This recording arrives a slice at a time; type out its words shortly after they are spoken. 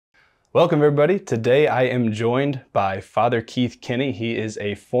Welcome everybody. Today I am joined by Father Keith Kinney. He is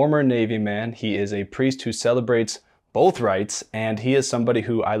a former Navy man. He is a priest who celebrates both rights, and he is somebody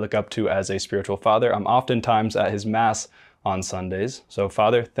who I look up to as a spiritual father. I'm oftentimes at his Mass on Sundays. So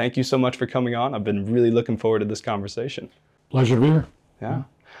Father, thank you so much for coming on. I've been really looking forward to this conversation. Pleasure to be here. Yeah.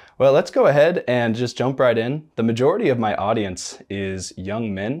 Well, let's go ahead and just jump right in. The majority of my audience is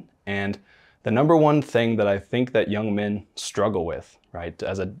young men, and the number one thing that I think that young men struggle with, right,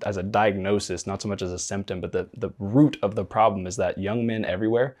 as a diagnosis, not so much as a symptom, but the root of the problem is that young men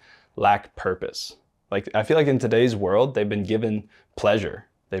everywhere lack purpose. Like, I feel like in today's world, they've been given pleasure.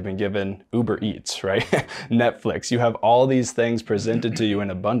 They've been given Uber Eats, right? Netflix. You have all these things presented to you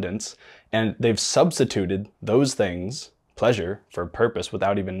in abundance, and they've substituted those things, pleasure, for purpose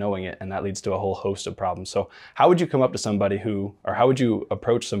without even knowing it, and that leads to a whole host of problems. So how would you come up to somebody who, or how would you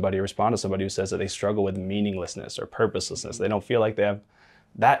approach somebody or respond to somebody who says that they struggle with meaninglessness or purposelessness? They don't feel like they have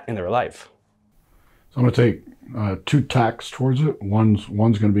that in their life. So I'm going to take two tacks towards it. One's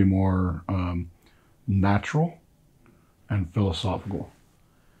going to be more natural and philosophical.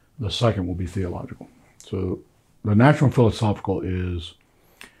 The second will be theological. So the natural and philosophical is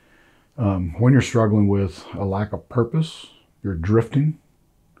when you're struggling with a lack of purpose, you're drifting.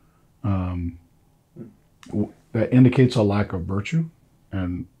 That indicates a lack of virtue,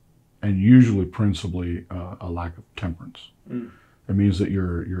 and usually principally a lack of temperance. It means that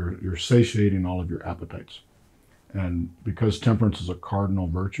you're satiating all of your appetites, and because temperance is a cardinal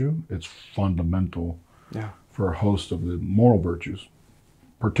virtue, it's fundamental for a host of the moral virtues.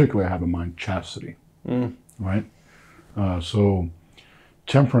 Particularly, I have in mind chastity, right? So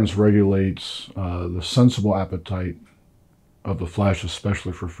temperance regulates the sensible appetite of the flesh,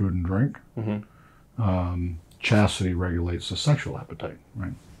 especially for food and drink. Chastity regulates the sexual appetite,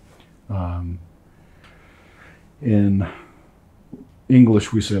 right? In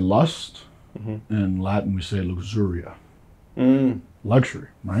English, we say lust. In Latin, we say luxuria, luxury,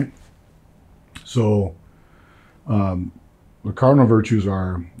 right? So the cardinal virtues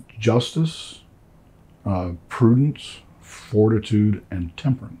are justice, prudence, fortitude, and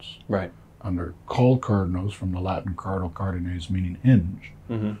temperance. Right. And they're called cardinals from the Latin cardinal cardines, meaning hinge.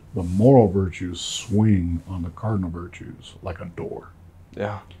 The moral virtues swing on the cardinal virtues like a door.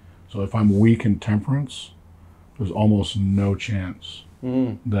 Yeah. So if I'm weak in temperance, there's almost no chance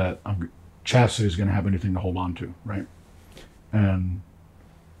that chastity is going to have anything to hold on to, right? And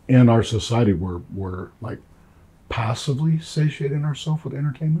in our society, we're like passively satiating ourselves with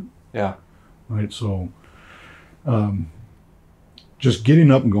entertainment. Yeah. Right. So just getting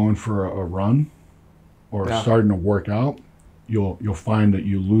up and going for a run or starting to work out, you'll find that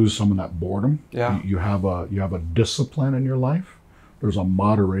you lose some of that boredom. Yeah. You have a discipline in your life. There's a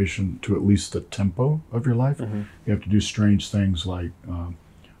moderation to at least the tempo of your life. You have to do strange things like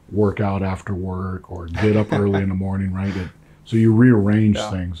work out after work or get up early in the morning, right? So you rearrange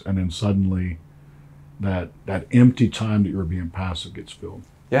things, and then suddenly that empty time that you were being passive gets filled.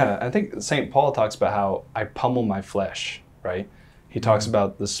 Yeah, I think St. Paul talks about how I pummel my flesh, right? He talks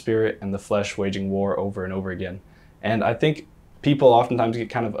about the spirit and the flesh waging war over and over again. And I think people oftentimes get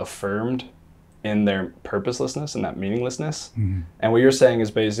kind of affirmed in their purposelessness and that meaninglessness. And what you're saying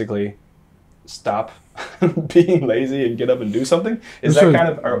is basically stop being lazy and get up and do something. Is that kind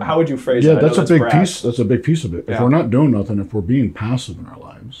of, or how would you phrase it? Yeah, that's a big piece. That's a big piece of it. If we're not doing nothing, if we're being passive in our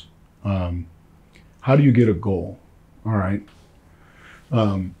lives, how do you get a goal? All right.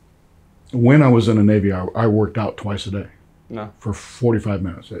 When I was in the Navy, I worked out twice a day for 45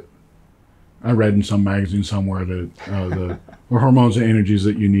 minutes. I read in some magazine somewhere that the hormones and energies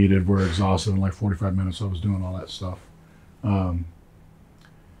that you needed were exhausted in like 45 minutes. I was doing all that stuff.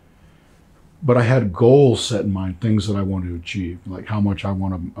 But I had goals set in mind, things that I wanted to achieve, like how much I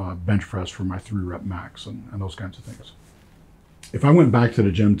want to bench press for my 3-rep max and those kinds of things. If I went back to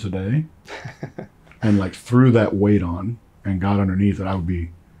the gym today and like threw that weight on and got underneath it, I would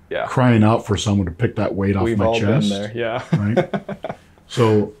be crying out for someone to pick that weight off my chest. We've all been there, right?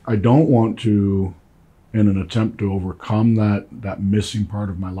 So I don't want to, in an attempt to overcome that missing part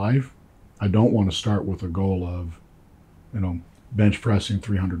of my life, I don't want to start with a goal of, bench pressing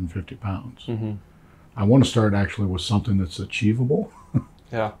 350 pounds. I want to start actually with something that's achievable.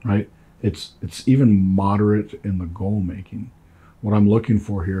 Right? It's even moderate in the goal making. What I'm looking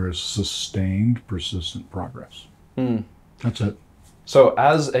for here is sustained, persistent progress. That's it. So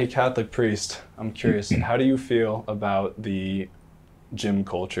as a Catholic priest, I'm curious, how do you feel about the gym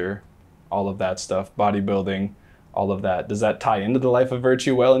culture, all of that stuff, bodybuilding, all of that? Does that tie into the life of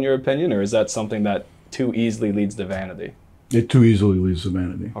virtue well, in your opinion, or is that something that too easily leads to vanity? It too easily leads to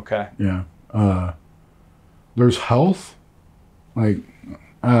vanity. Okay. Yeah. There's health. Like,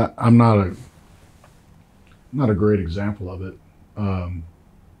 I'm not a great example of it.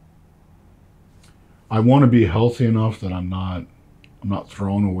 I want to be healthy enough that I'm not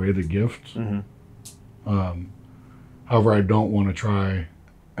throwing away the gift. However, I don't want to try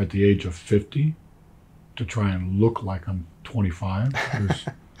at the age of 50 to try and look like I'm 25.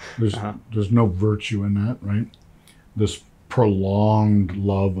 There's no virtue in that, right? This prolonged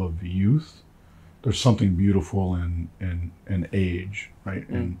love of youth. There's something beautiful in age, right?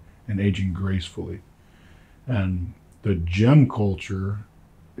 In aging gracefully. And the gym culture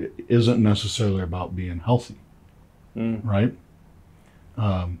isn't necessarily about being healthy, right?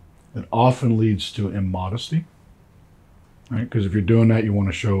 It often leads to immodesty, right? Because if you're doing that, you want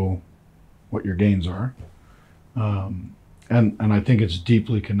to show what your gains are. And I think it's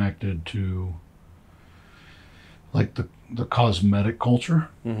deeply connected to like the cosmetic culture,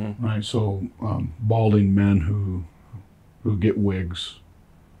 right? So balding men who get wigs,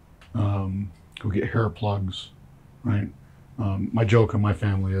 who get hair plugs, right? My joke in my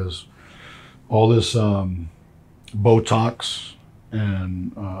family is all this Botox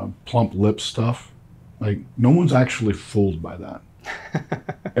and plump lip stuff. Like no one's actually fooled by that.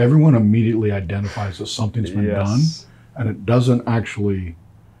 Everyone immediately identifies that something's been done, and it doesn't actually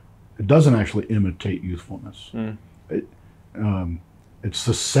imitate youthfulness. It's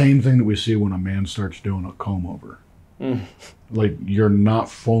the same thing that we see when a man starts doing a comb over. Like you're not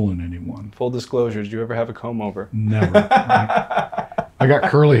fooling anyone. Full disclosure, did you ever have a comb over? Never. I got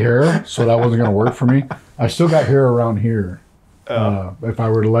curly hair, so that wasn't going to work for me. I still got hair around here. If I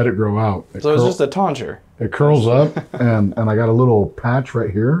were to let it grow out. So it's just a tonsure. It curls up, and I got a little patch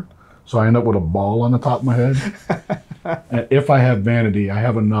right here, so I end up with a ball on the top of my head. And if I have vanity, I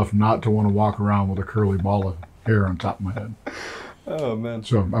have enough not to want to walk around with a curly ball of hair on top of my head. Oh, man.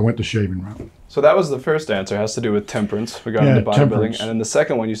 So I went the shaving route. So that was the first answer, has to do with temperance. We got into bodybuilding. Temperance. And then the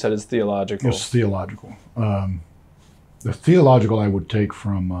second one you said is theological. It's theological. The theological I would take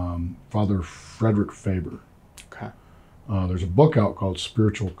from Father Frederick Faber. Okay. There's a book out called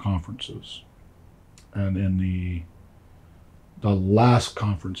Spiritual Conferences. And in the last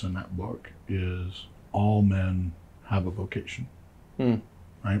conference in that book is all men have a vocation,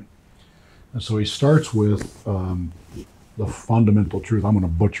 right? And so he starts with the fundamental truth. I'm going to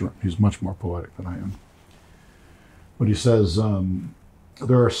butcher him. He's much more poetic than I am. But he says,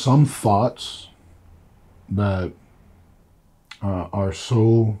 there are some thoughts that are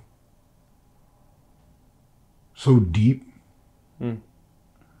so deep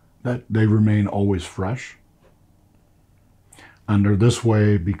that they remain always fresh. And they're this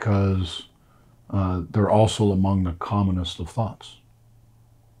way because they're also among the commonest of thoughts.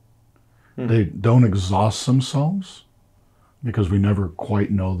 They don't exhaust themselves because we never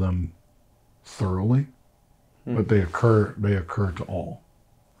quite know them thoroughly, but they occur to all.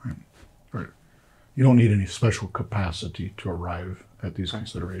 Right? You don't need any special capacity to arrive at these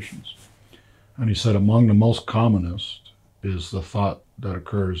considerations. And he said among the most commonest is the thought that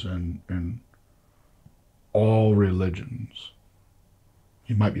occurs in all religions.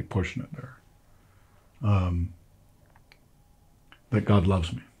 He might be pushing it there. That God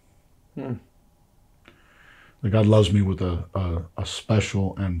loves me. That God loves me with a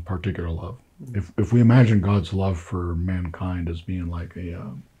special and particular love. If we imagine God's love for mankind as being like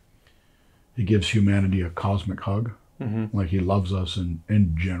he gives humanity a cosmic hug, like he loves us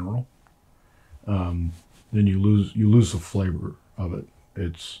in general, then you lose the flavor of it.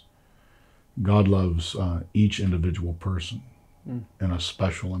 It's God loves each individual person in a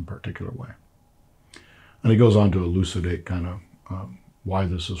special and particular way. And he goes on to elucidate kind of why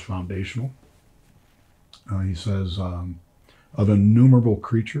this is foundational. He says, of innumerable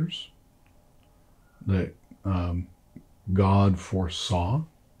creatures that God foresaw,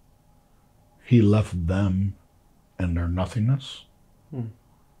 he left them in their nothingness,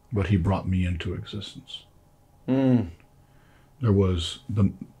 but he brought me into existence. There was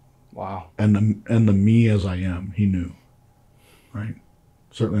the the me as I am, he knew, right?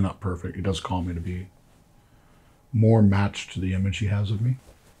 Certainly not perfect. He does call me to be more matched to the image he has of me.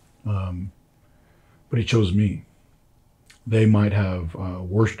 But he chose me. They might have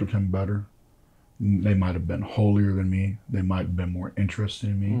worshiped him better. They might have been holier than me. They might have been more interested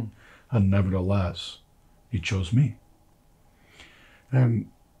in me. And nevertheless, he chose me. And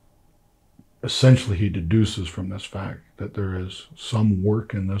essentially he deduces from this fact that there is some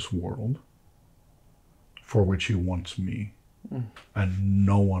work in this world for which he wants me and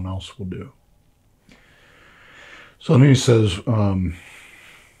no one else will do. So then he says,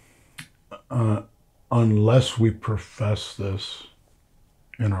 unless we profess this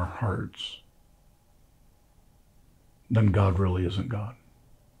in our hearts, then God really isn't God.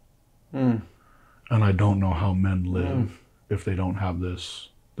 Mm. And I don't know how men live if they don't have this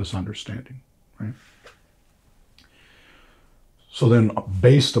understanding, right? So then,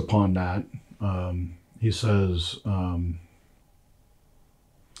 based upon that, he says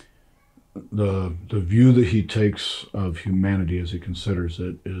the view that he takes of humanity as he considers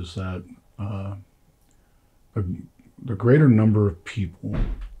it is that the greater number of people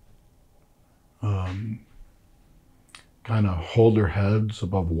kind of hold their heads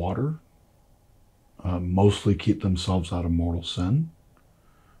above water, mostly keep themselves out of mortal sin,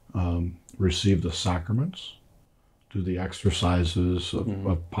 receive the sacraments, do the exercises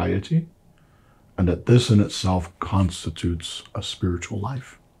of piety, and that this in itself constitutes a spiritual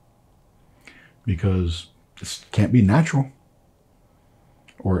life. Because it can't be natural,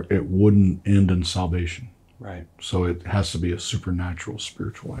 or it wouldn't end in salvation. Right. So it has to be a supernatural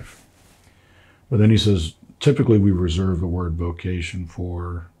spiritual life. But then he says, typically we reserve the word vocation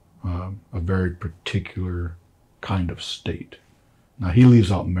for a very particular kind of state. Now he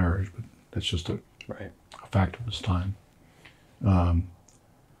leaves out marriage, but that's just a fact of his time.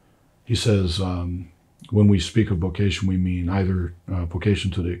 He says, when we speak of vocation, we mean either vocation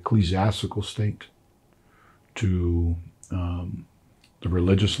to the ecclesiastical state, to the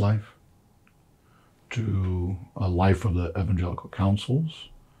religious life, to a life of the evangelical councils,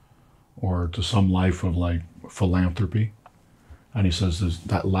 or to some life of like philanthropy. And he says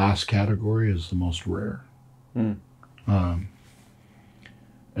that last category is the most rare.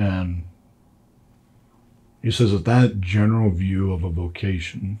 And he says that general view of a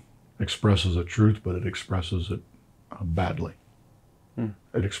vocation expresses a truth, but it expresses it badly.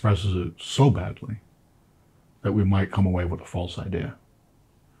 It expresses it so badly that we might come away with a false idea.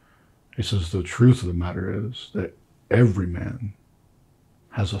 He says the truth of the matter is that every man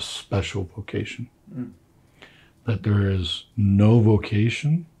has a special vocation. That there is no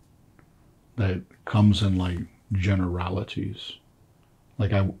vocation that comes in like generalities.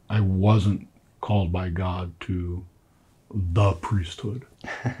 Like I wasn't called by God to the priesthood,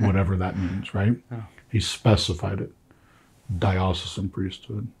 whatever that means, right? Oh. He specified it. Diocesan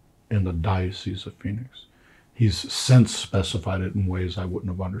priesthood in the Diocese of Phoenix. He's since specified it in ways I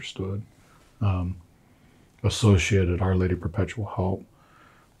wouldn't have understood. Associated Our Lady Perpetual Help,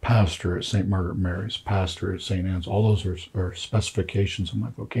 pastor at St. Margaret Mary's, pastor at St. Anne's. All those are specifications of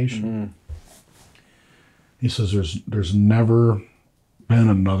my vocation. He says there's never been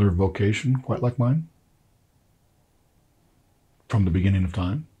another vocation quite like mine from the beginning of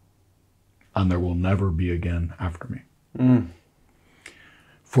time, and there will never be again after me.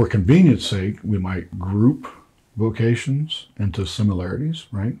 For convenience sake, we might group vocations into similarities,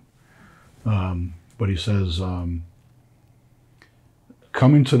 right? But he says,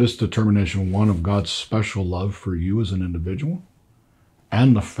 coming to this determination, one of God's special love for you as an individual,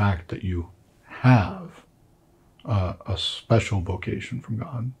 and the fact that you have a special vocation from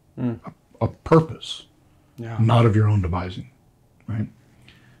God, a purpose, not of your own devising, right?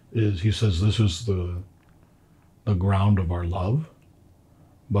 He says this is the ground of our love,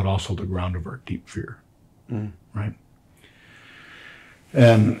 but also the ground of our deep fear, right?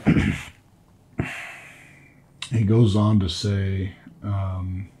 And he goes on to say,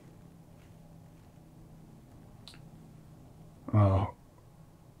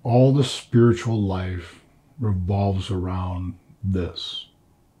 all the spiritual life revolves around this,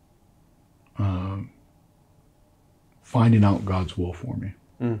 finding out God's will for me.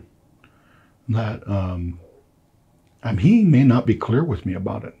 That and he may not be clear with me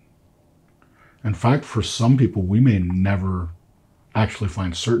about it. In fact, for some people, we may never actually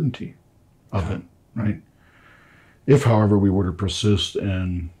find certainty of it, right? If, however, we were to persist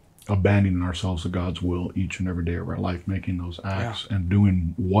in abandoning ourselves to God's will each and every day of our life, making those acts and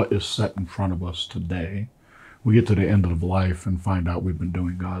doing what is set in front of us today, we get to the end of life and find out we've been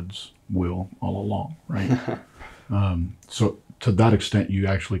doing God's will all along, right? So to that extent, you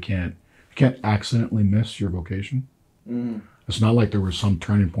actually can't accidentally miss your vocation. It's not like there was some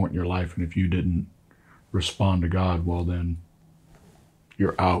turning point in your life, and if you didn't respond to God, well then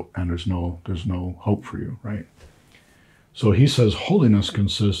you're out and there's no hope for you, right? So he says holiness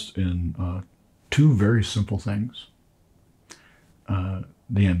consists in two very simple things.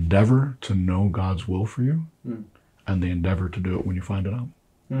 The endeavor to know God's will for you, and the endeavor to do it when you find it out.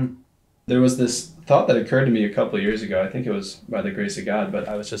 There was this thought that occurred to me a couple of years ago. I think it was by the grace of God, but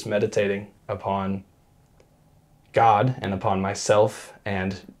I was just meditating upon God and upon myself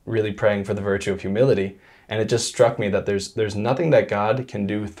and really praying for the virtue of humility. And it just struck me that there's nothing that God can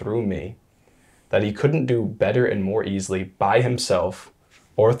do through me that he couldn't do better and more easily by himself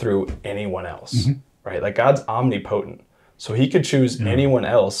or through anyone else, right? Like God's omnipotent. So he could choose anyone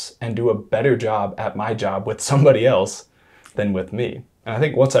else and do a better job at my job with somebody else than with me. And I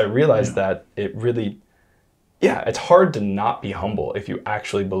think once I realized that, it really, it's hard to not be humble if you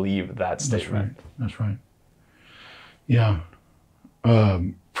actually believe that statement. That's right. Yeah.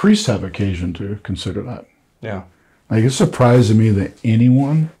 Priests have occasion to consider that. Yeah. Like, it's surprising me that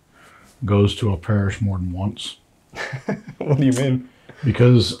anyone goes to a parish more than once. What do you mean?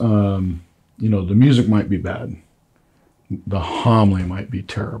 Because, the music might be bad. The homily might be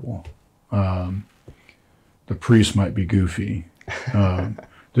terrible. The priest might be goofy.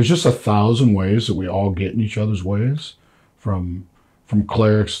 There's just 1,000 ways that we all get in each other's ways, from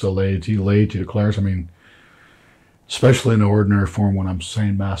clerics to laity, laity to clerics. I mean, especially in the ordinary form when I'm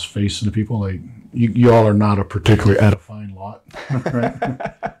saying mass facing to people, like, you all are not a particularly edifying lot,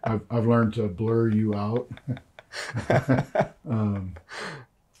 right? I've learned to blur you out.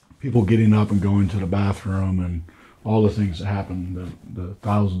 People getting up and going to the bathroom and all the things that happen, the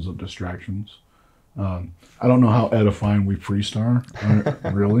thousands of distractions. I don't know how edifying we priests are,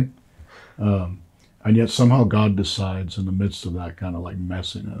 really. And yet somehow God decides in the midst of that kind of like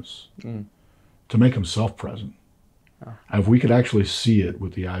messiness to make himself present. Oh. And if we could actually see it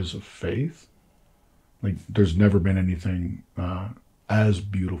with the eyes of faith, like, there's never been anything as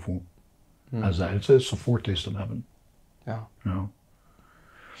beautiful as that. It's a foretaste of heaven. Yeah.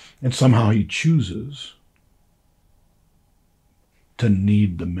 And somehow he chooses to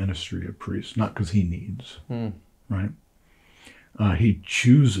need the ministry of priests, not because he needs, right? He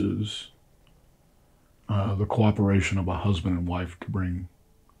chooses the cooperation of a husband and wife to bring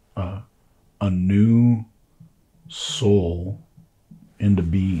a new soul into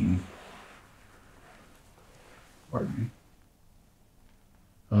being. Pardon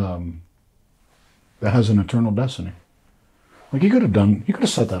me. That has an eternal destiny. Like, he could have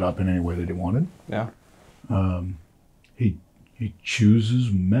set that up in any way that he wanted. Yeah. He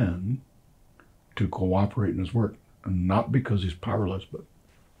chooses men to cooperate in his work, and not because he's powerless, but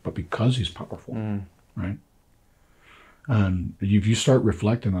because he's powerful, right? And if you start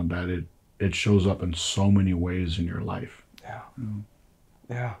reflecting on that, it shows up in so many ways in your life. Yeah.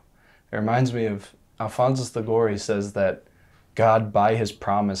 Yeah. It reminds me of Alphonsus Liguori says that God, by his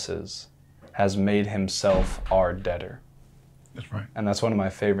promises, has made himself our debtor. That's right. And that's one of my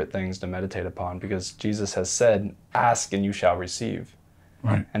favorite things to meditate upon, because Jesus has said, ask and you shall receive.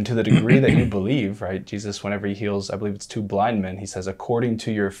 Right. And to the degree that you believe, right, Jesus, whenever he heals, I believe it's 2 blind men, he says, according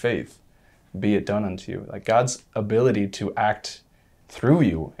to your faith, be it done unto you. Like, God's ability to act through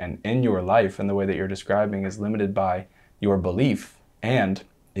you and in your life in the way that you're describing is limited by your belief and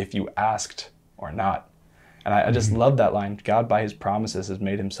if you asked or not. And I just love that line. God, by his promises, has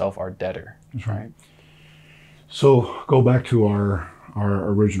made himself our debtor. That's right. So go back to our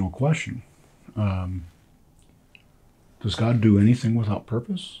original question. Does God do anything without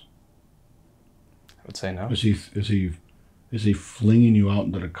purpose? I would say no. Is he flinging you out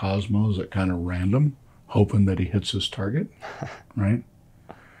into the cosmos at kind of random, hoping that he hits his target? Right?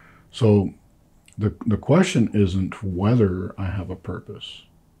 So the question isn't whether I have a purpose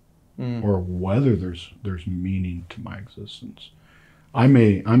or whether there's meaning to my existence. I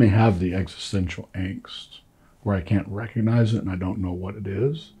may have the existential angst where I can't recognize it and I don't know what it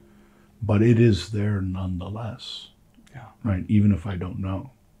is, but it is there nonetheless. Yeah. Right? Even if I don't know.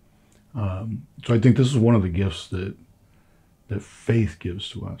 So I think this is one of the gifts that faith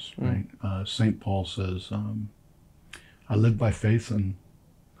gives to us, right? St. Paul says, I live by faith in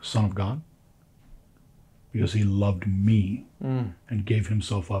the Son of God because he loved me and gave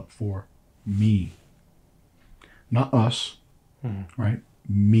himself up for me. Not us, right?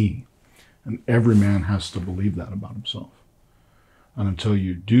 Me. And every man has to believe that about himself. And until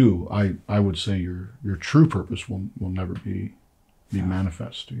you do, I would say your true purpose will never be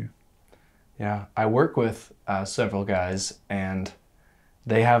manifest to you. Yeah, I work with several guys, and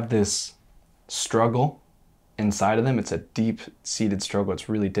they have this struggle inside of them. It's a deep-seated struggle. It's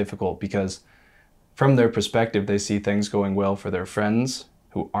really difficult because from their perspective, they see things going well for their friends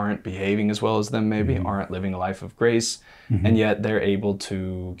who aren't behaving as well as them maybe, aren't living a life of grace, and yet they're able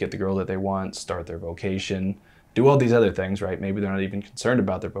to get the girl that they want, start their vocation, do all these other things, right? Maybe they're not even concerned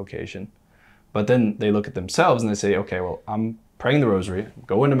about their vocation. But then they look at themselves and they say, okay, well, I'm praying the rosary,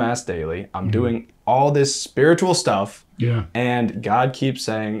 going to Mass daily, I'm doing all this spiritual stuff, and God keeps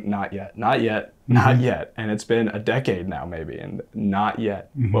saying, not yet, not yet, not yet. And it's been a decade now maybe, and not yet.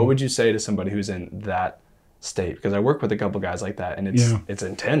 What would you say to somebody who's in that state? Because I work with a couple guys like that, and it's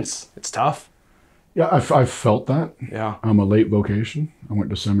intense, it's tough. Yeah, I've felt that. Yeah. I'm a late vocation. I went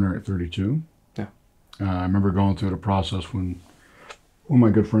to seminary at 32. Yeah. I remember going through the process when my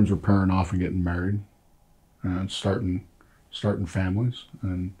good friends were pairing off and getting married and starting starting families.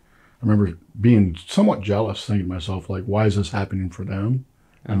 And I remember being somewhat jealous, thinking to myself, like, why is this happening for them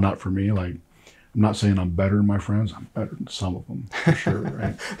and not for me? Like, I'm not saying I'm better than my friends. I'm better than some of them, for sure,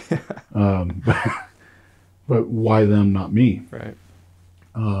 right? But why them, not me? Right.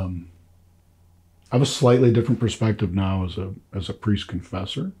 I have a slightly different perspective now as a priest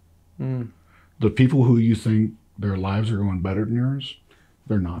confessor. The people who you think their lives are going better than yours,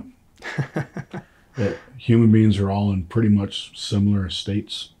 they're not. That human beings are all in pretty much similar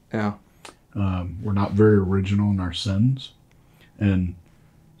states. Yeah. We're not very original in our sins, and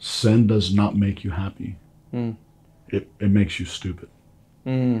sin does not make you happy. It makes you stupid,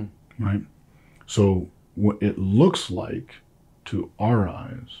 right? So what it looks like to our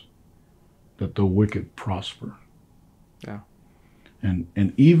eyes that the wicked prosper. Yeah.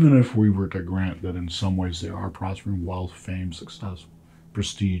 And even if we were to grant that in some ways they are prospering, wealth, fame, success,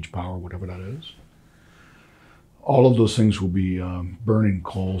 prestige, power, whatever that is, all of those things will be burning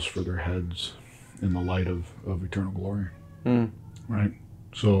coals for their heads in the light of eternal glory. Right?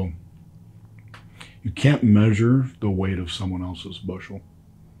 So you can't measure the weight of someone else's bushel.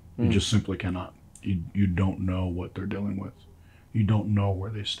 You just simply cannot. You don't know what they're dealing with. You don't know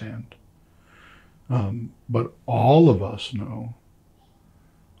where they stand. But all of us know,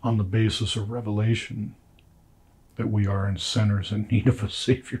 on the basis of revelation, that we are sinners in need of a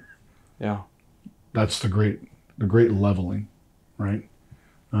Savior. Yeah. That's the great leveling, right?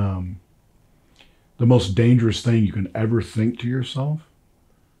 The most dangerous thing you can ever think to yourself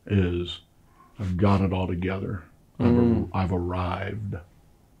is, I've got it all together. I've arrived,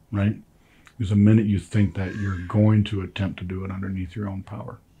 right? Because the minute you think that, you're going to attempt to do it underneath your own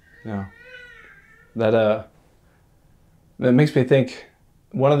power. Yeah. That makes me think,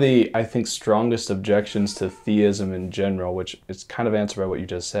 one of the, I think, strongest objections to theism in general, which is kind of answered by what you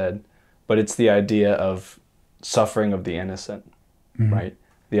just said, but it's the idea of suffering of the innocent, right?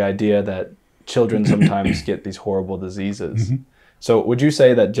 The idea that children sometimes get these horrible diseases. So would you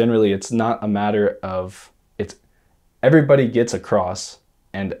say that generally it's not a matter of, everybody gets a cross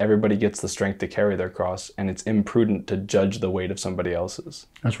and everybody gets the strength to carry their cross, and it's imprudent to judge the weight of somebody else's?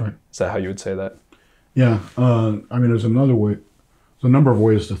 That's right. Is that how you would say that? Yeah. I mean, there's another way. There's a number of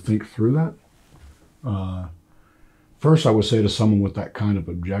ways to think through that. First, I would say to someone with that kind of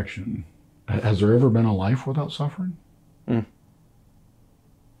objection, has there ever been a life without suffering?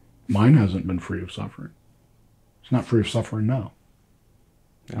 Mine hasn't been free of suffering. It's not free of suffering now.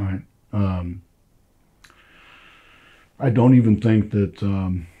 Yeah. All right. I don't even think that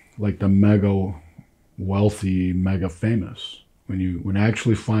like the mega wealthy, mega famous, when you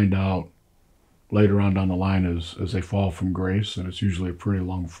actually find out later on down the line as they fall from grace, and it's usually a pretty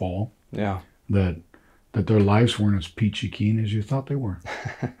long fall, Yeah. that their lives weren't as peachy keen as you thought they were,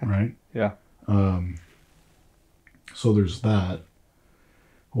 right? Yeah. So there's that.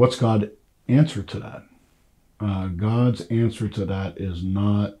 What's God's answer to that? God's answer to that is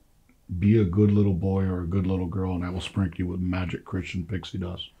not, be a good little boy or a good little girl and I will sprinkle you with magic Christian pixie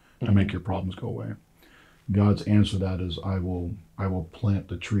dust and make your problems go away. God's answer to that is, I will plant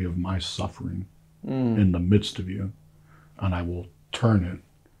the tree of my suffering in the midst of you, and I will turn it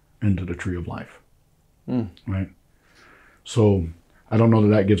into the tree of life. Right? So I don't know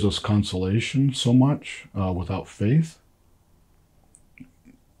that gives us consolation so much without faith,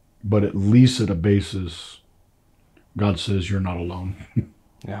 but at least at a basis, God says you're not alone.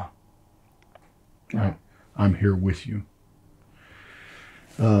 Yeah. Right? I'm here with you.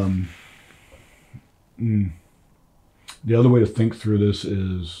 The other way to think through this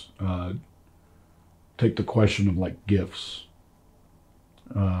is take the question of like gifts.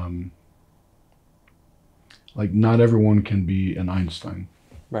 Like not everyone can be an Einstein.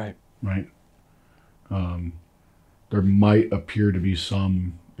 Right. Right? There might appear to be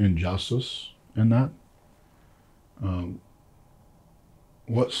some injustice in that.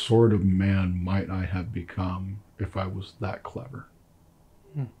 What sort of man might I have become if I was that clever?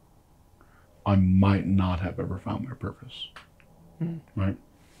 I might not have ever found my purpose. Right?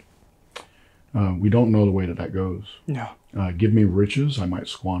 We don't know the way that goes. Yeah. Give me riches, I might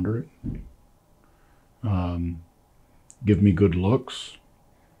squander it. Give me good looks.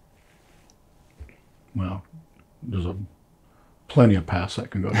 Well, there's plenty of paths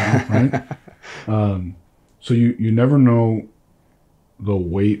that can go down, right? So you never know the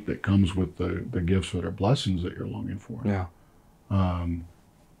weight that comes with the gifts that are blessings that you're longing for. Yeah.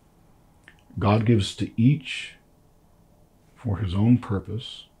 God gives to each for his own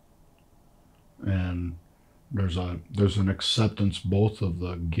purpose, and there's an acceptance both of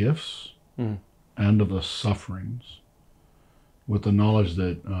the gifts and of the sufferings, with the knowledge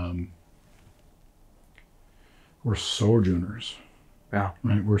that we're sojourners, Yeah.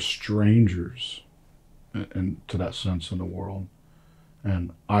 right? We're strangers in to that sense in the world.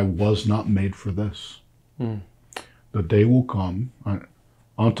 And I was not made for this. Mm. The day will come,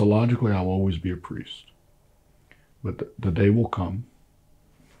 ontologically, I'll always be a priest. But the day will come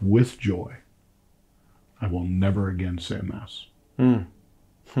with joy. I will never again say a mass. Mm.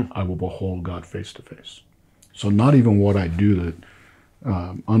 I will behold God face to face. So not even what I do that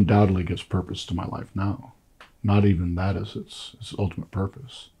undoubtedly gives purpose to my life now. Not even that is its ultimate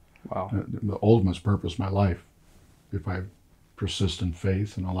purpose. Wow. The ultimate purpose of my life, if I persist in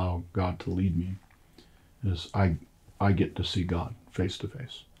faith and allow God to lead me, is I get to see God face to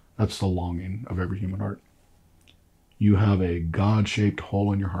face. That's the longing of every human heart. You have a God-shaped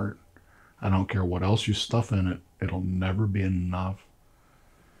hole in your heart. I don't care what else you stuff in it, it'll never be enough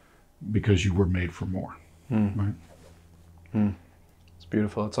because you were made for more. Mm. Right? Mm. It's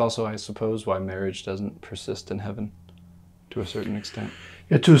beautiful. It's also, I suppose, why marriage doesn't persist in heaven to a certain extent.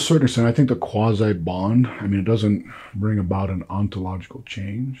 Yeah, to a certain extent. I think the quasi-bond, I mean, it doesn't bring about an ontological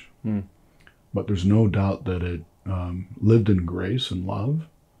change, but there's no doubt that it lived in grace and love.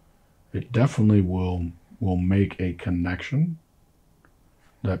 It definitely will make a connection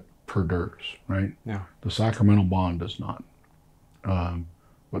that perdures, right? Yeah. The sacramental bond does not.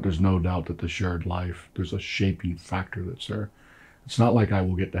 But there's no doubt that the shared life, there's a shaping factor that's there. It's not like I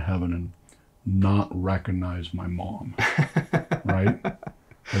will get to heaven and not recognize my mom, right?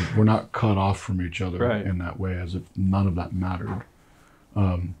 Like, we're not cut off from each other in that way, as if none of that mattered.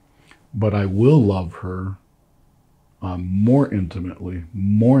 But I will love her more intimately,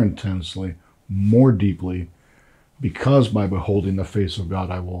 more intensely, more deeply, because by beholding the face of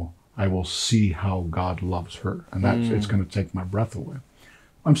God, I will see how God loves her, and that's it's going to take my breath away.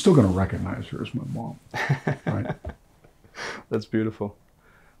 I'm still going to recognize her as my mom, right? That's beautiful.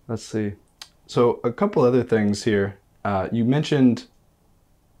 Let's see. So a couple other things here. You mentioned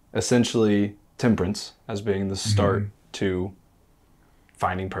essentially temperance as being the start to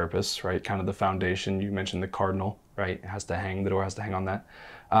finding purpose, right? Kind of the foundation. You mentioned the cardinal, right? It has to hang, the door has to hang on that.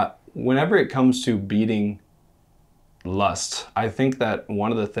 Whenever it comes to beating lust, I think that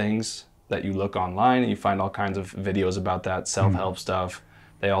one of the things that you look online and you find all kinds of videos about that, self-help stuff.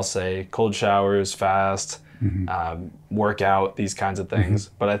 They all say cold showers, fast, work out, these kinds of things.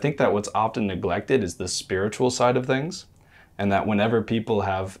 But I think that what's often neglected is the spiritual side of things. And that whenever people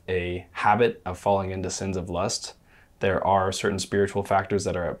have a habit of falling into sins of lust, there are certain spiritual factors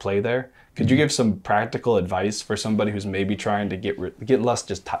that are at play there. Could you give some practical advice for somebody who's maybe trying to get lust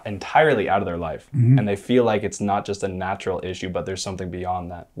just entirely out of their life, and they feel like it's not just a natural issue, but there's something beyond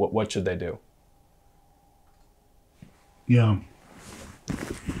that? What should they do? Yeah.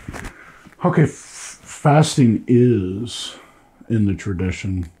 Okay, fasting is, in the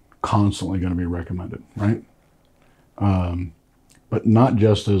tradition, constantly going to be recommended, right? But not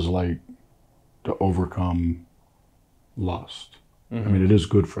just as like to overcome lust. I mean, it is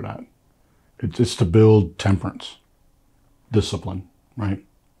good for that. It's to build temperance, discipline, right?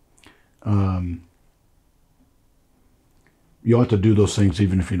 You ought to do those things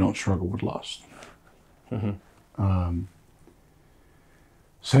even if you don't struggle with lust.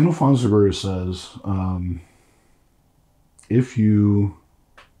 St. Alphonse Liguori says, if you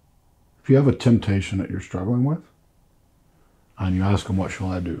have a temptation that you're struggling with, and you ask him, what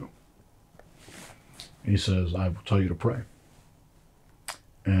shall I do? He says, I will tell you to pray.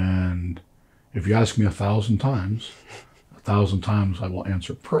 And if you ask me 1,000 times, 1,000 times I will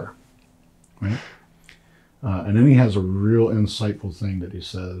answer prayer, right? And then he has a real insightful thing that he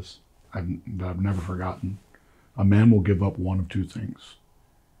says, that I've never forgotten. A man will give up one of two things.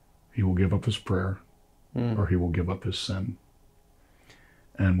 He will give up his prayer, or he will give up his sin.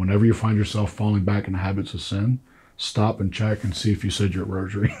 And whenever you find yourself falling back into habits of sin, stop and check and see if you said your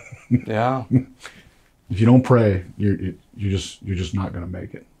rosary. Yeah. If you don't pray, you're just not going to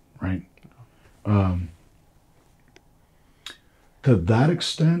make it, right? To that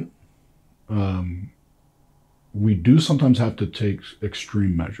extent, we do sometimes have to take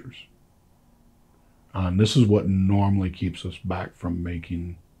extreme measures. And this is what normally keeps us back from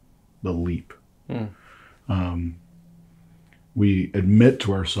making the leap. We admit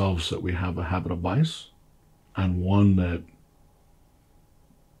to ourselves that we have a habit of vice, and one that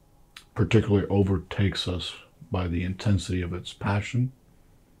particularly overtakes us by the intensity of its passion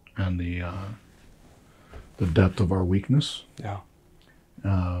and the depth of our weakness. Yeah.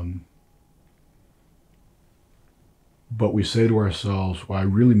 But we say to ourselves, well, I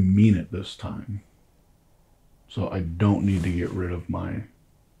really mean it this time, so I don't need to get rid of my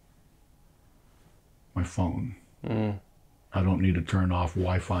phone. I don't need to turn off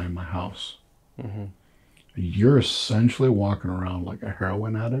Wi-Fi in my house. you're essentially walking around like a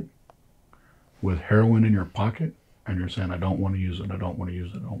heroin addict with heroin in your pocket, and you're saying, I don't want to use it, I don't want to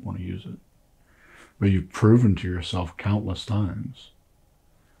use it, I don't want to use it. But you've proven to yourself countless times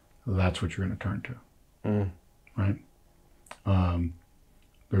that's what you're going to turn to, right?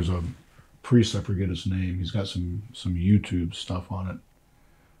 There's a priest, I forget his name, he's got some YouTube stuff on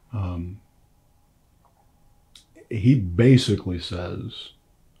it. He basically says,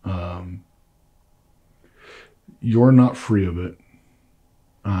 you're not free of it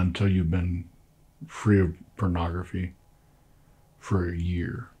until you've been free of pornography for a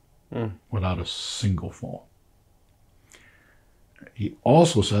year without a single fall. He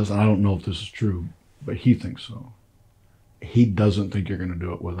also says, and I don't know if this is true, but he thinks so. He doesn't think you're going to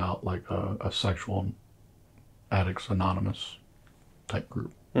do it without like a sexual addicts anonymous type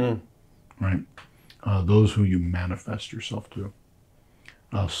group, right? Those who you manifest yourself to,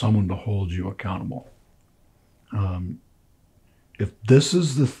 someone to hold you accountable. If this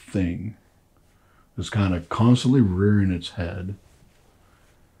is the thing that's kind of constantly rearing its head,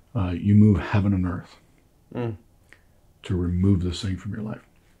 you move heaven and earth to remove this thing from your life.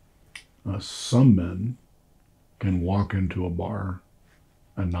 Some men can walk into a bar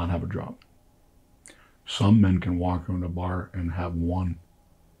and not have a drop. Some men can walk into a bar and have one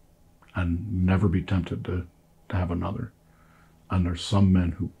and never be tempted to have another. And there's some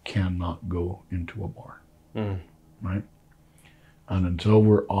men who cannot go into a bar, right? And until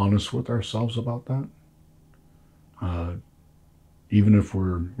we're honest with ourselves about that, even if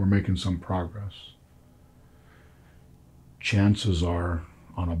we're making some progress, chances are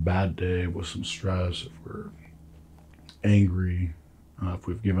on a bad day with some stress, if we're angry, if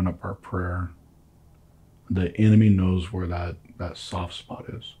we've given up our prayer, the enemy knows where that soft spot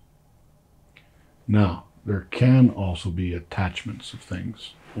is. Now, there can also be attachments of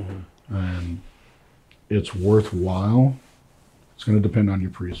things, and it's worthwhile. It's going to depend on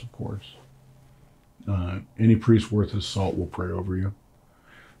your priest, of course. Any priest worth his salt will pray over you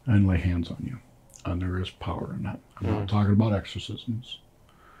and lay hands on you, and there is power in that. I'm not talking about exorcisms,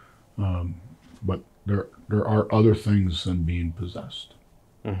 but there are other things than being possessed,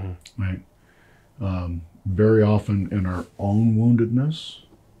 right? Very often in our own woundedness,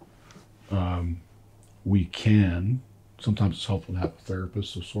 we can, sometimes it's helpful to have a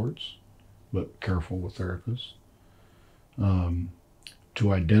therapist of sorts, but careful with therapists,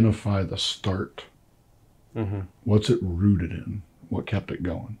 to identify the start. What's it rooted in? What kept it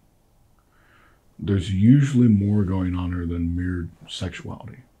going? There's usually more going on there than mere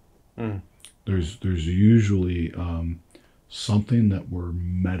sexuality. There's usually something that we're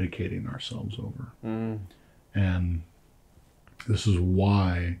medicating ourselves over. And this is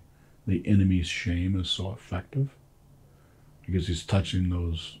why the enemy's shame is so effective, because he's touching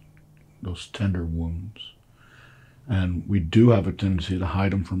those tender wounds. And we do have a tendency to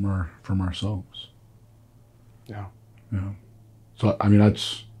hide them from ourselves. Yeah. So, I mean,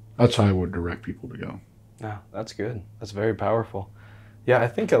 that's how I would direct people to go. Yeah, that's good. That's very powerful. Yeah, I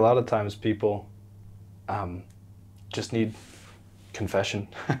think a lot of times people just need confession.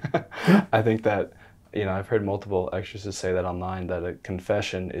 I think that, I've heard multiple exorcists say that online, that a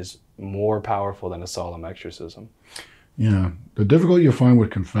confession is more powerful than a solemn exorcism. Yeah. The difficulty you find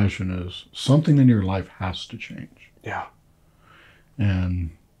with confession is something in your life has to change. Yeah.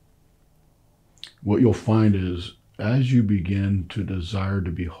 And what you'll find is, as you begin to desire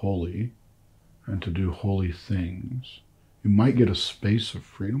to be holy and to do holy things, you might get a space of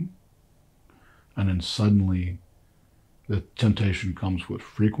freedom, and then suddenly the temptation comes with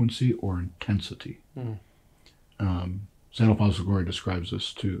frequency or intensity. St. Apostle Glory describes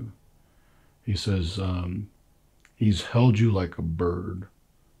this too. He says, he's held you like a bird,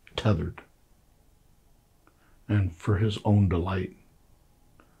 tethered, and for his own delight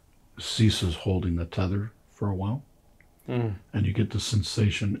ceases holding the tether for a while, and you get the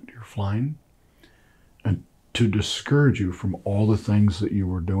sensation that you're flying. And to discourage you from all the things that you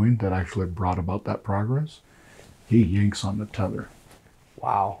were doing that actually brought about that progress, he yanks on the tether.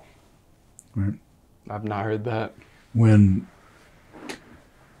 Wow. Right? I've not heard that. When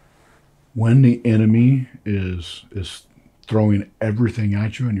the enemy is throwing everything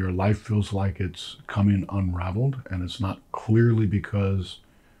at you and your life feels like it's coming unraveled, and it's not clearly because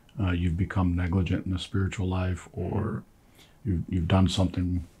you've become negligent in the spiritual life or you've done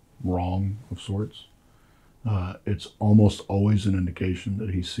something wrong of sorts, it's almost always an indication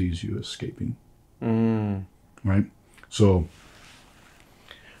that he sees you escaping. Right? So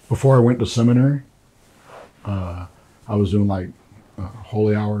before I went to seminary, I was doing like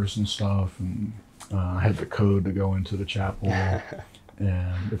holy hours and stuff, and I had the code to go into the chapel.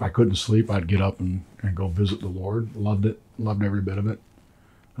 And if I couldn't sleep, I'd get up and go visit the Lord. Loved it. Loved every bit of it.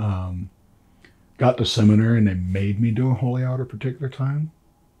 Got to seminary and they made me do a holy hour at a particular time.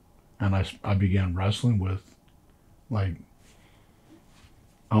 And I began wrestling with, like,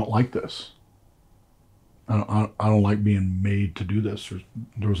 I don't like this. I don't like being made to do this.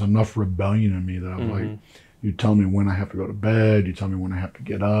 There was enough rebellion in me that I was like, you tell me when I have to go to bed, you tell me when I have to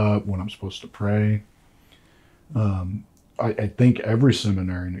get up, when I'm supposed to pray. I think every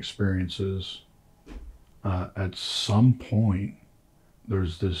seminarian experiences, at some point,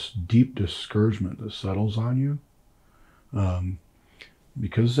 there's this deep discouragement that settles on you,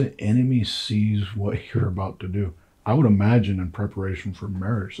 because the enemy sees what you're about to do. I would imagine in preparation for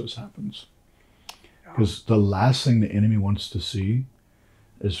marriage this happens. Because the last thing the enemy wants to see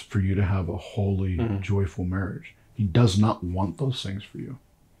is for you to have a holy, joyful marriage. He does not want those things for you.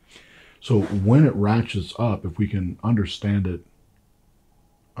 So when it ratchets up, if we can understand it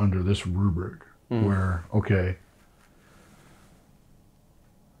under this rubric, where, okay,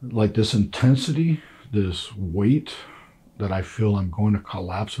 like this intensity, this weight that I feel I'm going to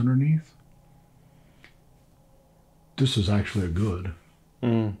collapse underneath, this is actually a good.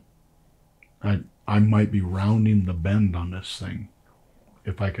 I might be rounding the bend on this thing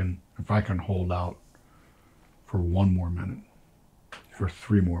if I can hold out for 1 more minute, for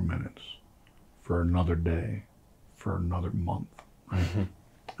 3 more minutes, for another day, for another month.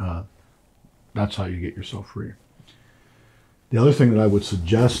 Right? That's how you get yourself free. The other thing that I would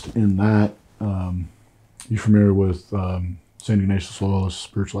suggest in that, you familiar with St. Ignatius Loyola's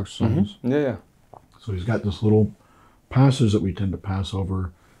spiritual exercises? Yeah. So he's got this little passage that we tend to pass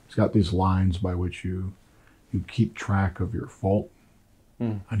over. He's got these lines by which you keep track of your fault,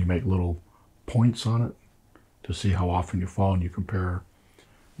 and you make little points on it to see how often you fall, and you compare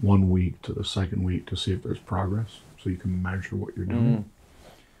 1 week to the second week to see if there's progress, so you can measure what you're doing.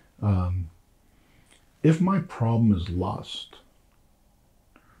 If my problem is lust,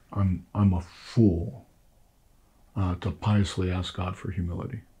 I'm a fool to piously ask God for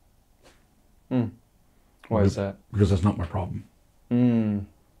humility. Why is that? Because that's not my problem.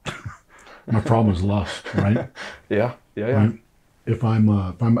 My problem is lust, right? Yeah. Right? If I'm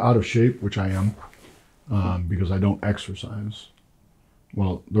out of shape, which I am, because I don't exercise,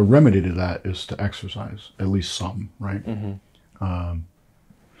 well, the remedy to that is to exercise, at least some, right?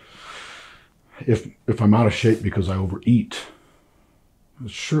 If I'm out of shape because I overeat,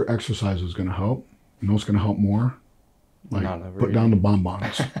 sure, exercise is going to help. You know what's going to help more? Like, put down the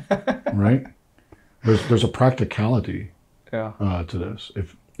bonbons, right? There's a practicality to this.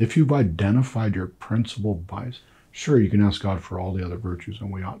 If you've identified your principal vice, sure, you can ask God for all the other virtues,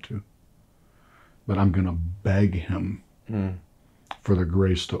 and we ought to. But I'm going to beg him for the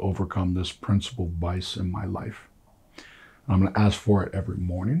grace to overcome this principal vice in my life. I'm going to ask for it every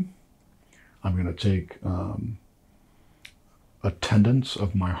morning. I'm going to take attendance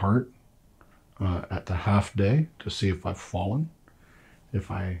of my heart at the half day to see if I've fallen.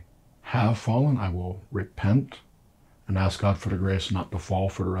 If I have fallen, I will repent and ask God for the grace not to fall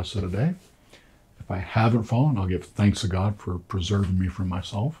for the rest of the day. If I haven't fallen, I'll give thanks to God for preserving me from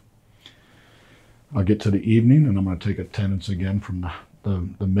myself. I'll get to the evening, and I'm going to take attendance again from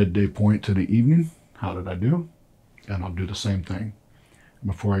the midday point to the evening. How did I do? And I'll do the same thing. And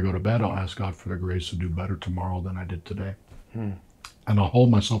before I go to bed, I'll ask God for the grace to do better tomorrow than I did today. And I'll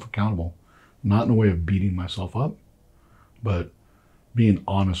hold myself accountable, not in a way of beating myself up, but being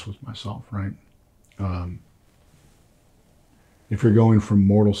honest with myself, right? If you're going from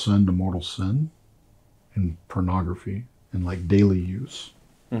mortal sin to mortal sin in pornography and like daily use,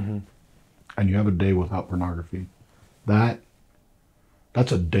 and you have a day without pornography, that's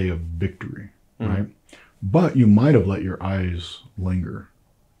a day of victory, right? But you might have let your eyes linger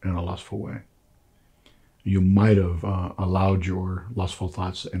in a lustful way. You might have allowed your lustful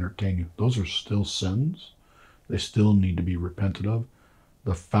thoughts to entertain you. Those are still sins. They still need to be repented of.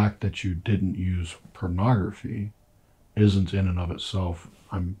 The fact that you didn't use pornography isn't in and of itself,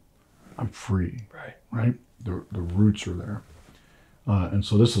 I'm free, right? The roots are there. And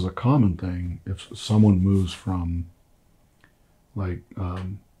so this is a common thing. If someone moves from like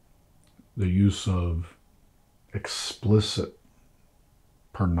the use of explicit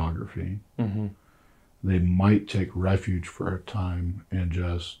pornography, they might take refuge for a time in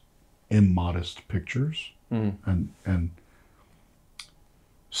just immodest pictures and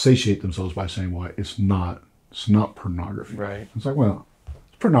satiate themselves by saying, well, it's not pornography. Right. It's like, well,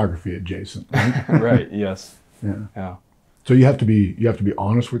 it's pornography adjacent, right? Right, yes. Yeah. So you have to be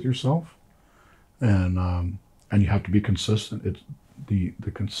honest with yourself, and you have to be consistent. It's the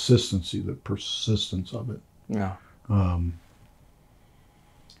consistency, the persistence of it. Yeah.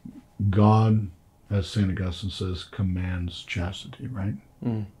 God, as St. Augustine says, commands chastity, right?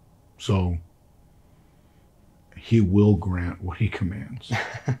 Mm. So he will grant what he commands.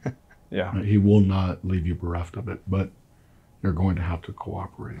 Yeah. He will not leave you bereft of it, but you're going to have to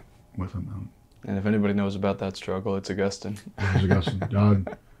cooperate with him. And if anybody knows about that struggle, it's Augustine. It's Augustine.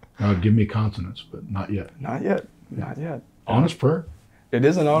 God, give me continence, but not yet. Not yet. Not yet. Honest prayer. It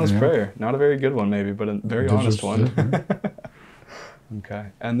is an honest Yeah. prayer. Not a very good one, maybe, but a very honest one. Yeah. Okay.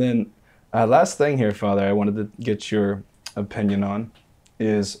 And then last thing here, Father, I wanted to get your opinion on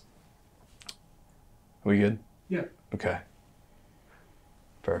is, are we good? Yeah. Okay.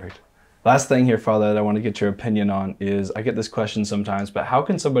 Perfect. Last thing here, Father, that I want to get your opinion on is, I get this question sometimes, but how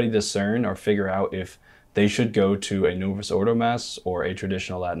can somebody discern or figure out if they should go to a Novus Ordo Mass or a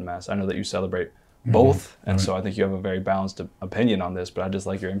traditional Latin Mass? I know that you celebrate both, and right. so I think you have a very balanced opinion on this, but I'd just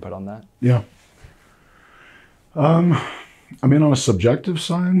like your input on that. Yeah. I mean, on a subjective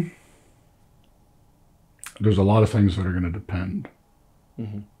side, there's a lot of things that are going to depend.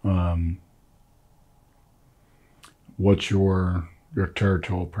 Mm-hmm. What's your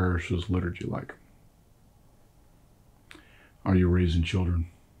territorial parish's liturgy like? Are you raising children?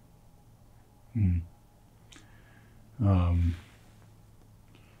 For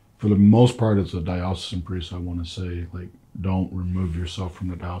the most part, as a diocesan priest, I want to say, like, don't remove yourself from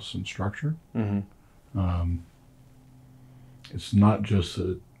the diocesan structure. Mm-hmm. It's not just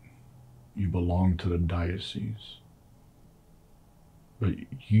that you belong to the diocese, but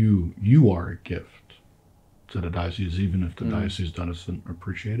you are a gift to the diocese, even if the diocese doesn't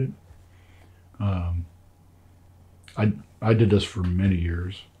appreciate it. I did this for many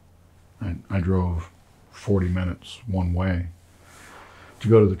years. I drove 40 minutes one way to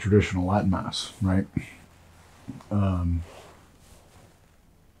go to the traditional Latin Mass, right? And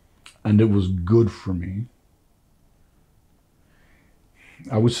it was good for me.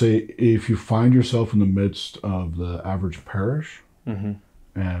 I would say if you find yourself in the midst of the average parish, Mm-hmm.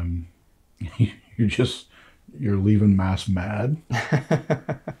 and you're leaving Mass mad,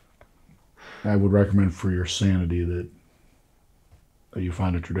 I would recommend for your sanity that you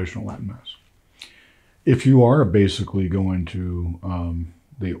find a traditional Latin Mass. If you are basically going to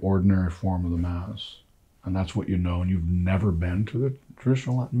the ordinary form of the Mass, and that's what you know, and you've never been to the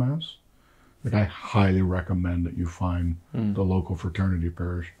traditional Latin Mass, like, I highly recommend that you find the local fraternity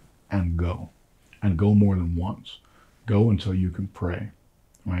parish and go more than once. Go until you can pray,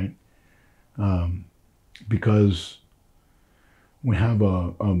 right? Because we have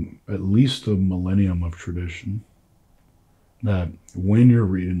at least a millennium of tradition that when you're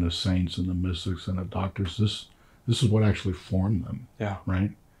reading the saints and the mystics and the doctors, this is what actually formed them. Yeah.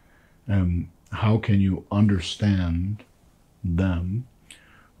 Right? And how can you understand them,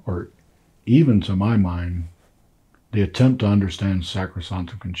 or even, to my mind, the attempt to understand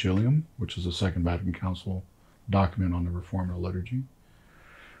Sacrosanctum Concilium, which is the Second Vatican Council document on the reform of the liturgy,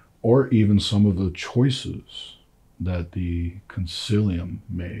 or even some of the choices that the Concilium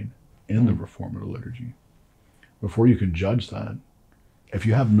made in the reform of the liturgy. Before you can judge that, if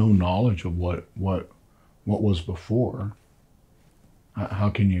you have no knowledge of what was before, how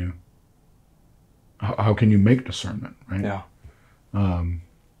can you make discernment, right? Yeah. I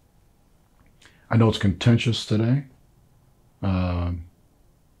know it's contentious today. I'm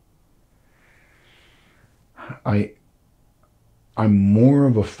more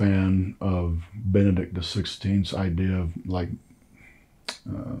of a fan of Benedict XVI's idea of like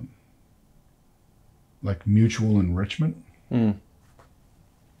mutual enrichment.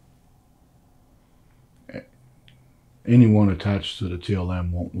 Anyone attached to the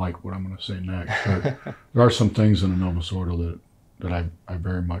TLM won't like what I'm going to say next, but there are some things in the Novus Ordo that I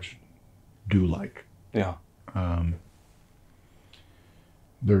very much do like. Yeah.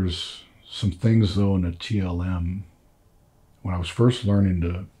 There's some things, though, in the TLM, when I was first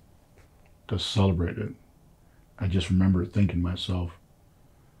learning to celebrate it, I just remember thinking to myself,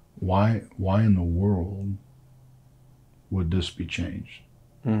 why in the world would this be changed?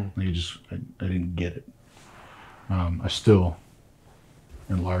 Like, I didn't get it. I still,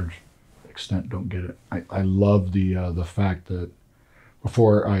 in large extent, don't get it. I love the fact that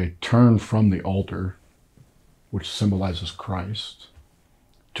before I turn from the altar, which symbolizes Christ,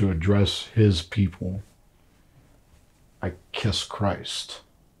 to address his people, I kiss Christ.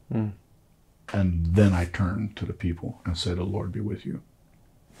 And then I turn to the people and say, the Lord be with you.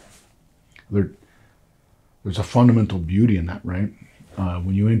 There's a fundamental beauty in that, right?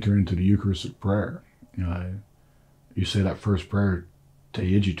 When you enter into the Eucharistic prayer, you say that first prayer,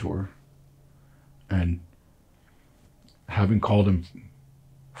 Te Igitur, and having called him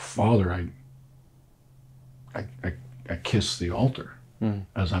Father, I kiss the altar.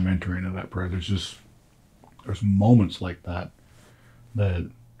 as I'm entering into that prayer. There's moments like that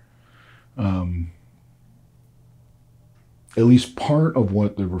at least part of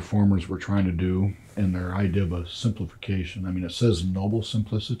what the reformers were trying to do in their idea of a simplification. I mean, it says noble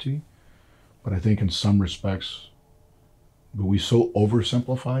simplicity, but I think in some respects, we so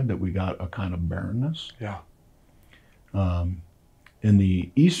oversimplified that we got a kind of barrenness. Yeah. In the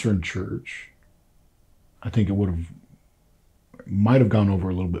Eastern Church, I think it might have gone over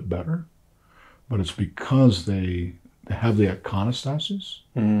a little bit better, but it's because they have the iconostasis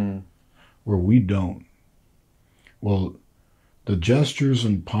where we don't. Well, the gestures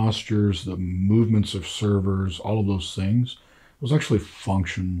and postures, the movements of servers, all of those things, was actually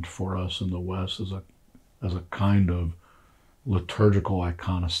functioned for us in the West as a kind of liturgical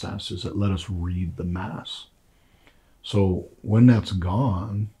iconostasis that let us read the Mass. So when that's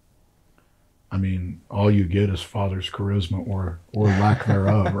gone, I mean, all you get is Father's charisma or lack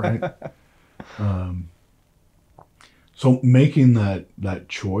thereof, right? So making that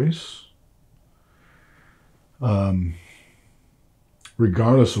choice,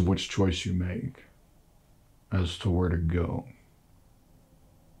 regardless of which choice you make as to where to go,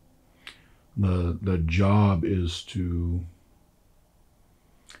 the job is to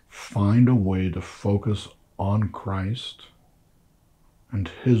find a way to focus on Christ and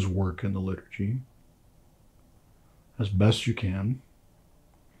his work in the liturgy as best you can,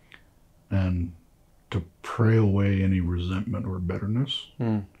 and to pray away any resentment or bitterness.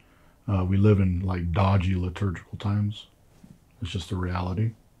 We live in like dodgy liturgical times. It's just a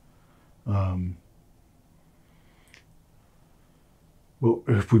reality. Well,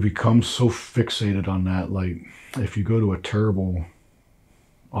 if we become so fixated on that, like if you go to a terrible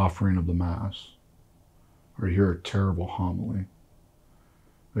offering of the Mass, or you hear a terrible homily,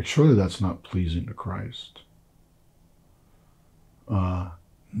 like surely that's not pleasing to Christ.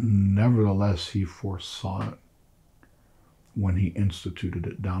 Nevertheless, he foresaw it when he instituted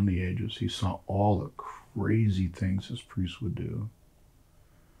it down the ages. He saw all the crazy things his priests would do,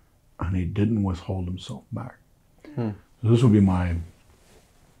 and he didn't withhold himself back. So this would be my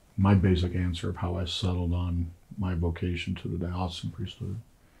basic answer of how I settled on my vocation to the diocesan priesthood.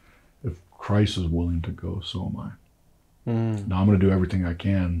 If Christ is willing to go, so am I. Now I'm going to do everything I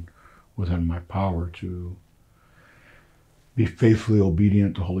can within my power to be faithfully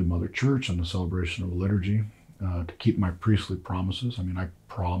obedient to Holy Mother Church and the celebration of the liturgy, to keep my priestly promises. I mean, I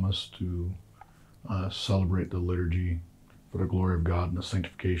promise to celebrate the liturgy for the glory of God and the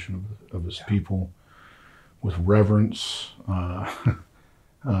sanctification of his people with reverence,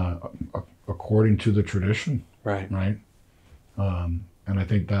 according to the tradition. Right. And I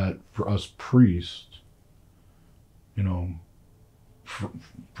think that for us priests, in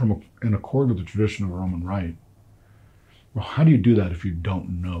accord with the tradition of the Roman Rite, well, how do you do that if you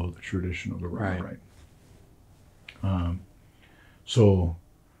don't know the tradition of the Roman Rite? So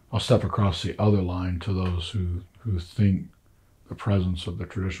I'll step across the other line to those who think the presence of the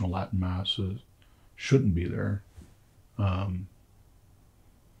traditional Latin Mass shouldn't be there.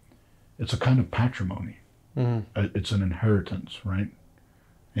 It's a kind of patrimony. It's an inheritance, right?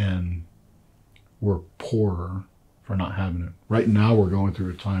 And we're poorer for not having it. Right now we're going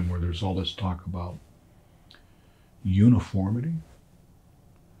through a time where there's all this talk about uniformity.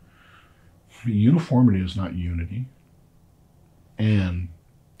 Uniformity is not unity. And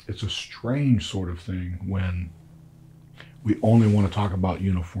it's a strange sort of thing when we only want to talk about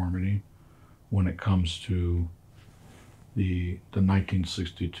uniformity when it comes to the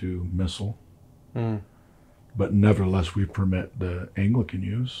 1962 Missal. But nevertheless, we permit the Anglican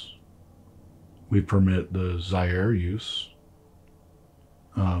use. We permit the Zaire use.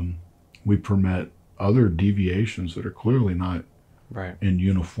 We permit other deviations that are clearly not in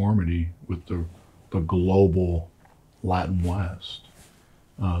uniformity with the global Latin West.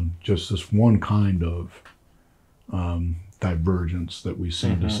 Just this one kind of divergence that we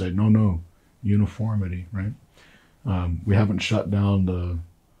seem to say, no, uniformity, right? We haven't shut down the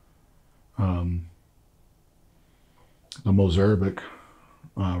Mozarabic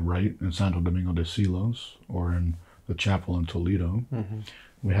rite in Santo Domingo de Silos or in the chapel in Toledo.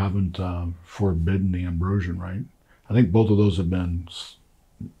 We haven't forbidden the Ambrosian rite. I think both of those have been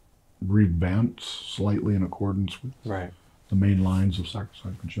revamped slightly in accordance with the main lines of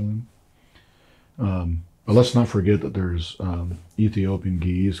Sacrosanctum Concilium. But let's not forget that there's Ethiopian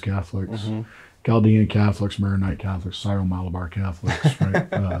Ge'ez Catholics, Chaldean Catholics, Maronite Catholics, Syro-Malabar Catholics,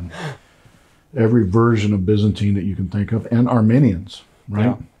 right? Every version of Byzantine that you can think of, and Armenians,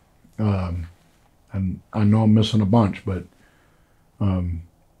 right? And I know I'm missing a bunch, but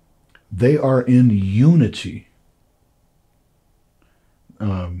they are in unity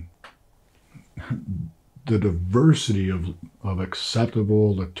um, the diversity of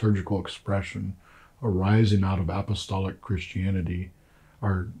acceptable liturgical expression arising out of apostolic Christianity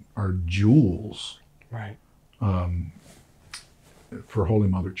are jewels Right. For Holy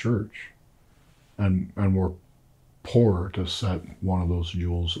Mother Church, and we're poor to set one of those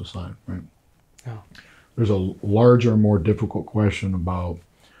jewels aside, right? Yeah. There's a larger, more difficult question about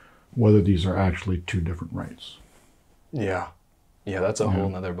whether these are actually two different rites. Yeah. Yeah, that's a whole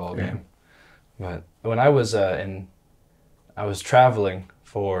nother ball Yeah. game. But when I was I was traveling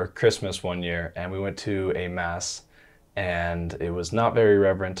for Christmas one year, and we went to a mass, and it was not very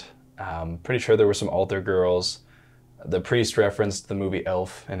reverent. Pretty sure there were some altar girls. The priest referenced the movie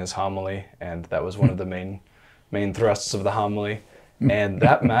Elf in his homily, and that was one of the main thrusts of the homily. And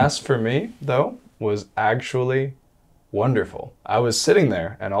that mass for me, though, was actually wonderful. I was sitting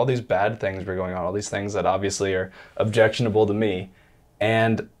there, and all these bad things were going on, all these things that obviously are objectionable to me,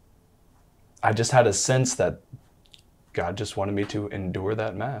 and I just had a sense that God just wanted me to endure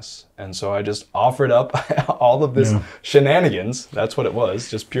that mass. And so I just offered up all of this shenanigans. That's what it was,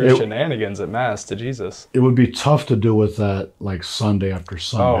 just pure shenanigans at mass to Jesus. It would be tough to do with that like Sunday after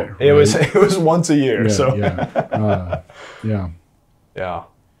Sunday. Oh, it was once a year. So yeah. Yeah.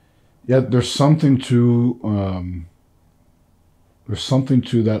 There's something to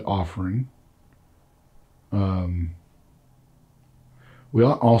that offering. We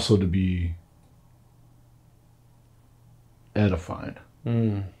ought also to be edified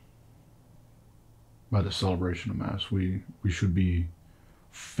by the celebration of Mass. We should be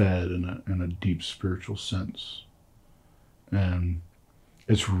fed in a deep spiritual sense. And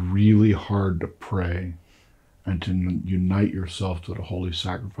it's really hard to pray and to unite yourself to the holy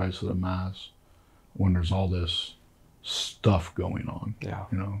sacrifice of the Mass when there's all this stuff going on. Yeah.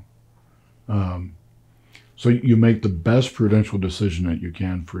 You know? So you make the best prudential decision that you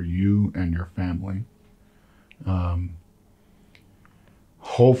can for you and your family.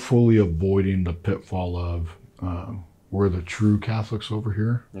 Hopefully avoiding the pitfall of we're the true Catholics over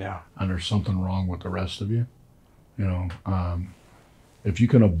here, and there's something wrong with the rest of you. You know, if you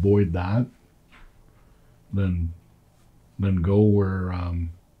can avoid that, then go where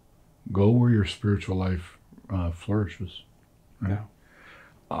your spiritual life flourishes. Right? Yeah.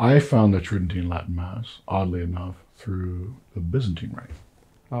 I found the Tridentine Latin Mass, oddly enough, through the Byzantine Rite.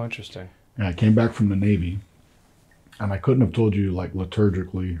 Oh, interesting. And I came back from the Navy, and I couldn't have told you, like,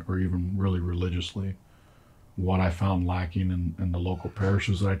 liturgically or even really religiously what I found lacking in the local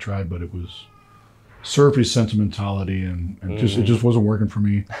parishes that I tried, but it was surface sentimentality, and it just wasn't working for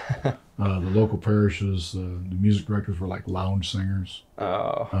me. The local parishes, the music directors were like lounge singers.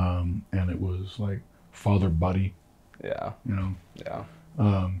 Oh. And it was like Father Buddy. Yeah. You know? Yeah.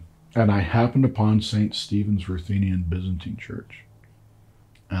 And I happened upon St. Stephen's Ruthenian Byzantine Church.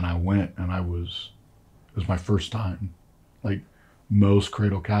 And I went, and it was my first time. Like most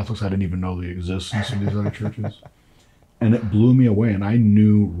cradle Catholics, I didn't even know the existence of these other churches. And it blew me away, and I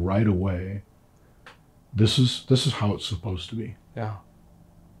knew right away, this is how it's supposed to be. Yeah.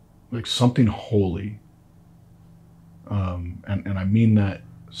 Like something holy. And I mean that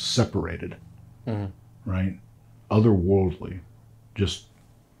separated, right? Otherworldly, just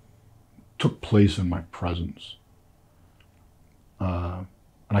took place in my presence. And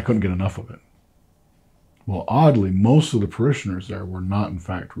I couldn't get enough of it. Well, oddly, most of the parishioners there were not, in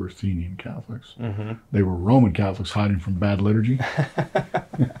fact, Ruthenian Catholics. They were Roman Catholics hiding from bad liturgy.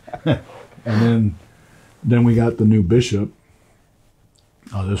 And then we got the new bishop.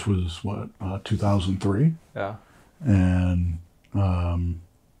 This was, 2003? Yeah. And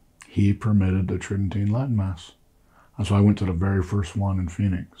he permitted the Tridentine Latin Mass. And so I went to the very first one in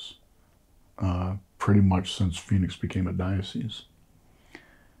Phoenix, pretty much since Phoenix became a diocese.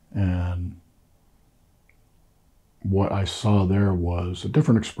 And what I saw there was a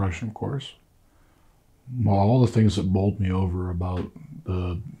different expression, of course. Well, all the things that bowled me over about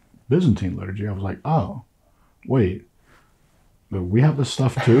the Byzantine liturgy, I was like, oh, wait, we have this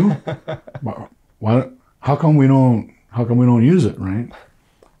stuff too? How come we don't use it, right?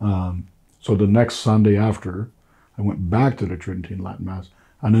 So the next Sunday after, I went back to the Tridentine Latin Mass,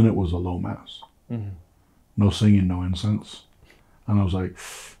 and then it was a low Mass. No singing, no incense. And I was like,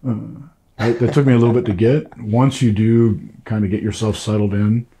 that took me a little bit to get. Once you do kind of get yourself settled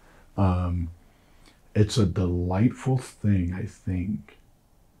in, it's a delightful thing, I think,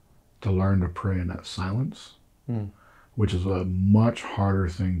 to learn to pray in that silence, which is a much harder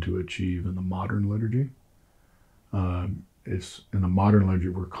thing to achieve in the modern liturgy. It's in the modern liturgy,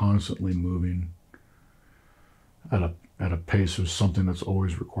 we're constantly moving at a pace of something that's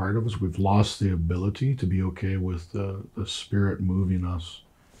always required of us. We've lost the ability to be okay with the Spirit moving us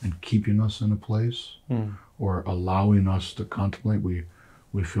and keeping us in a place or allowing us to contemplate.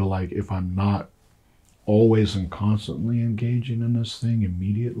 We feel like if I'm not always and constantly engaging in this thing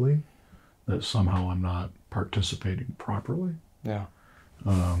immediately, that somehow I'm not participating properly. Yeah.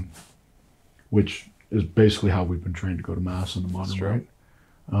 Which is basically how we've been trained to go to Mass in the modern rite.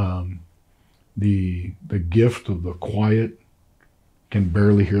 The gift of the quiet, can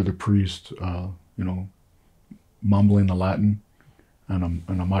barely hear the priest, mumbling the Latin, and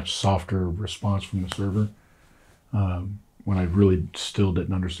a much softer response from the server. When I really still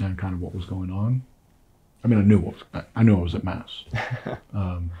didn't understand kind of what was going on. I mean, I knew I was at Mass,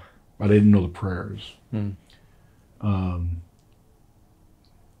 but I didn't know the prayers.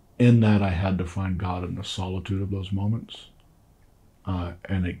 In that, I had to find God in the solitude of those moments,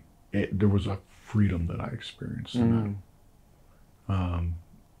 and there was a freedom that I experienced in that.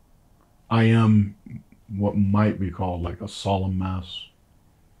 I am what might be called like a solemn Mass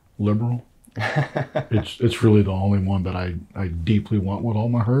liberal. It's really the only one that I deeply want with all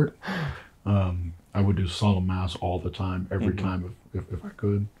my heart. I would do solemn Mass all the time, every time if I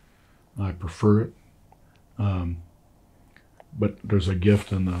could. I prefer it. But there's a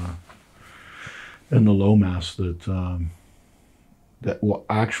gift in the low Mass that will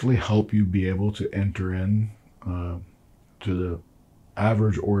actually help you be able to enter in to the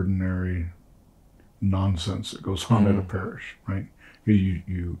average, ordinary nonsense that goes on at a parish, right?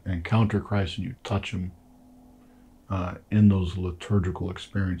 You encounter Christ and you touch him in those liturgical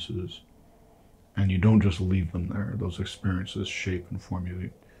experiences, and you don't just leave them there. Those experiences shape and form you.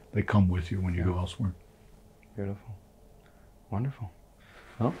 They come with you when you go elsewhere. Beautiful. Wonderful.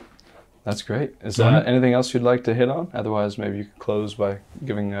 Well, that's great. Is there anything else you'd like to hit on? Otherwise, maybe you could close by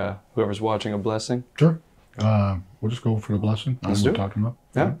giving whoever's watching a blessing. Sure. We'll just go for the blessing. Let's do it. We're talking about.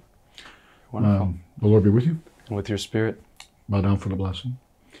 Yeah. Wonderful. The Lord be with you. And with your spirit. Bow down for the blessing.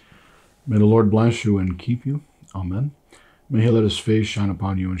 May the Lord bless you and keep you. Amen. May he let his face shine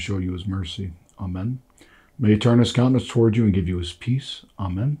upon you and show you his mercy. Amen. May he turn his countenance toward you and give you his peace.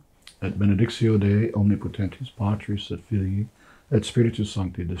 Amen. Et benedictio Dei omnipotentis Patris et Filii et Spiritus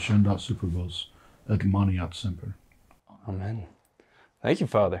Sancti descendat super vos et maniat semper. Amen. Thank you,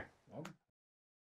 Father.